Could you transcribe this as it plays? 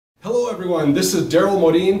Hello everyone, this is Daryl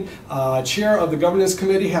Modine, Chair of the Governance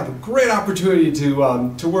Committee. Have a great opportunity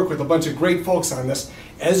to work with a bunch of great folks on this.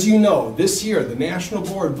 As you know, this year the National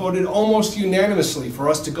Board voted almost unanimously for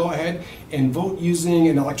us to go ahead and vote using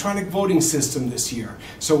an electronic voting system this year.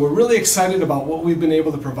 So we're really excited about what we've been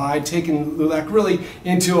able to provide, taking LULAC really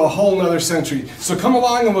into a whole nother century. So come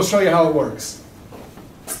along and we'll show you how it works.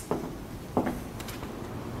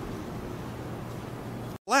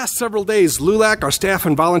 Last several days, LULAC, our staff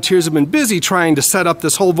and volunteers have been busy trying to set up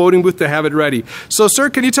this whole voting booth to have it ready. So sir,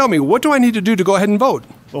 can you tell me, what do I need to do to go ahead and vote?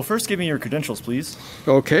 Well, first give me your credentials, please.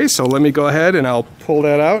 Okay, so let me go ahead and I'll pull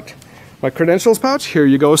that out. My credentials pouch, here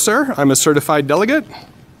you go, sir. I'm a certified delegate.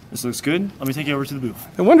 This looks good. Let me take you over to the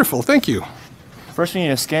booth. Wonderful, thank you. First, we need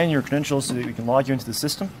to scan your credentials so that we can log you into the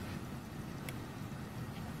system.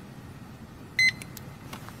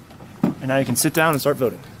 And now you can sit down and start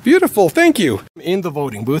voting. Beautiful, thank you. In the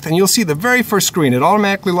voting booth, and you'll see the very first screen, it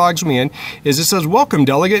automatically logs me in, is it says, welcome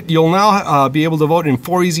delegate. You'll now be able to vote in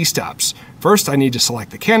 4 easy steps. First, I need to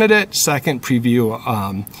select the candidate. Second,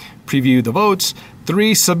 preview the votes.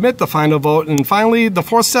 3, submit the final vote. And finally, the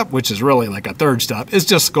 4th step, which is really like a 3rd step, is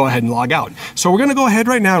just go ahead and log out. So we're gonna go ahead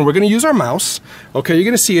right now and we're gonna use our mouse. Okay, you're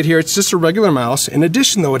gonna see it here, it's just a regular mouse. In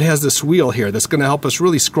addition though, it has this wheel here that's gonna help us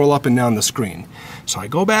really scroll up and down the screen. So I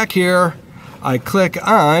go back here, I click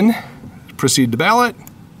on proceed to ballot,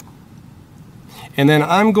 and then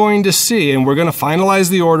I'm going to see, and we're going to finalize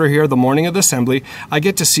the order here the morning of the assembly. I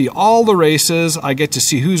get to see all the races, I get to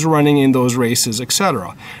see who's running in those races,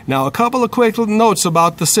 etc. Now a couple of quick notes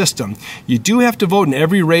about the system. You do have to vote in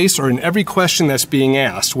every race or in every question that's being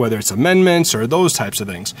asked, whether it's amendments or those types of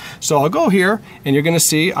things. So I'll go here and you're going to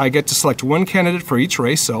see I get to select one candidate for each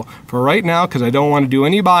race. So for right now, because I don't want to do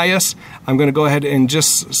any bias, I'm going to go ahead and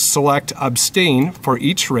just select abstain for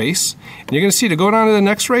each race. And you're going to see to go down to the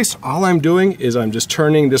next race, all I'm doing is I'm just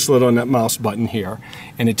turning this little mouse button here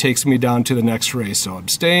and it takes me down to the next race. So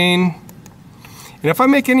abstain. And if I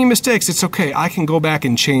make any mistakes, it's okay. I can go back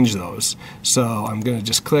and change those. So I'm going to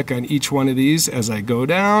just click on each one of these as I go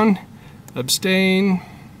down. Abstain.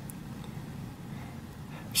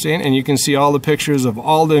 Abstain. And you can see all the pictures of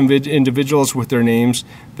all the individuals with their names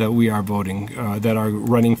that we are voting, that are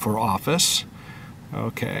running for office.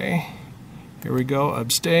 Okay. Here we go.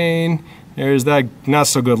 Abstain. There's that not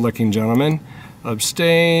so good looking gentleman.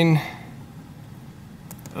 Abstain.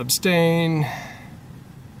 Abstain.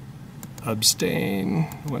 Abstain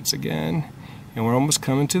once again. And we're almost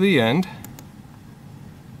coming to the end.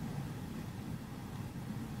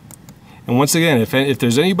 And once again, if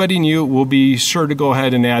there's anybody new, we'll be sure to go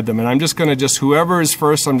ahead and add them. And I'm just going to whoever is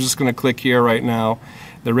first, I'm just going to click here right now.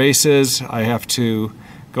 The races, I have to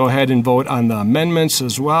go ahead and vote on the amendments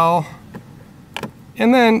as well.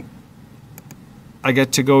 And then I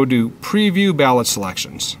get to go to preview ballot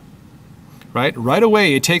selections. Right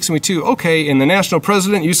away it takes me to, okay, in the national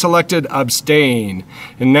president you selected abstain.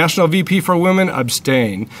 In national VP for women,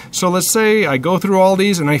 abstain. So let's say I go through all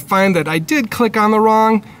these and I find that I did click on the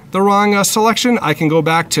wrong selection. I can go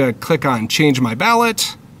back to click on change my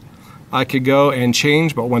ballot. I could go and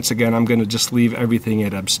change, but once again I'm going to just leave everything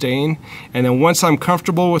at abstain. And then once I'm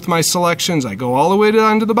comfortable with my selections, I go all the way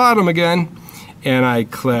down to the bottom again and I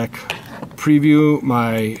click preview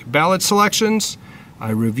my ballot selections. I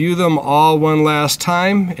review them all one last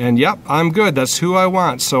time, and yep, I'm good. That's who I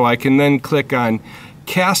want. So I can then click on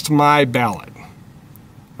cast my ballot.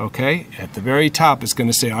 Okay, at the very top it's going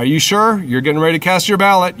to say, are you sure you're getting ready to cast your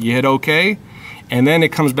ballot? You hit OK, and then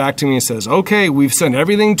it comes back to me and says, okay, we've sent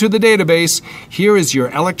everything to the database. Here is your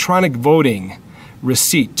electronic voting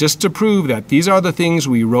receipt, just to prove that these are the things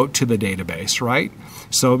we wrote to the database, right?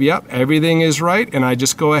 So yep, everything is right, and I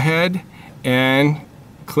just go ahead and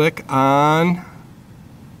click on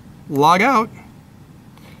log out,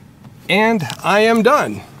 and I am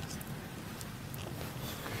done.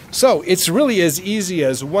 So it's really as easy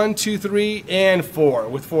as 1, 2, 3, and 4,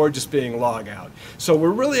 with 4 just being log out. So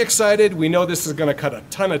we're really excited. We know this is going to cut a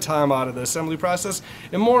ton of time out of the assembly process,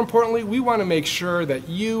 and more importantly, we want to make sure that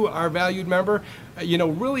you, our valued member,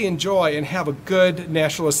 really enjoy and have a good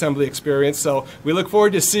National Assembly experience. So we look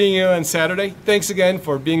forward to seeing you on Saturday. Thanks again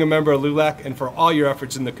for being a member of LULAC and for all your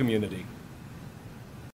efforts in the community.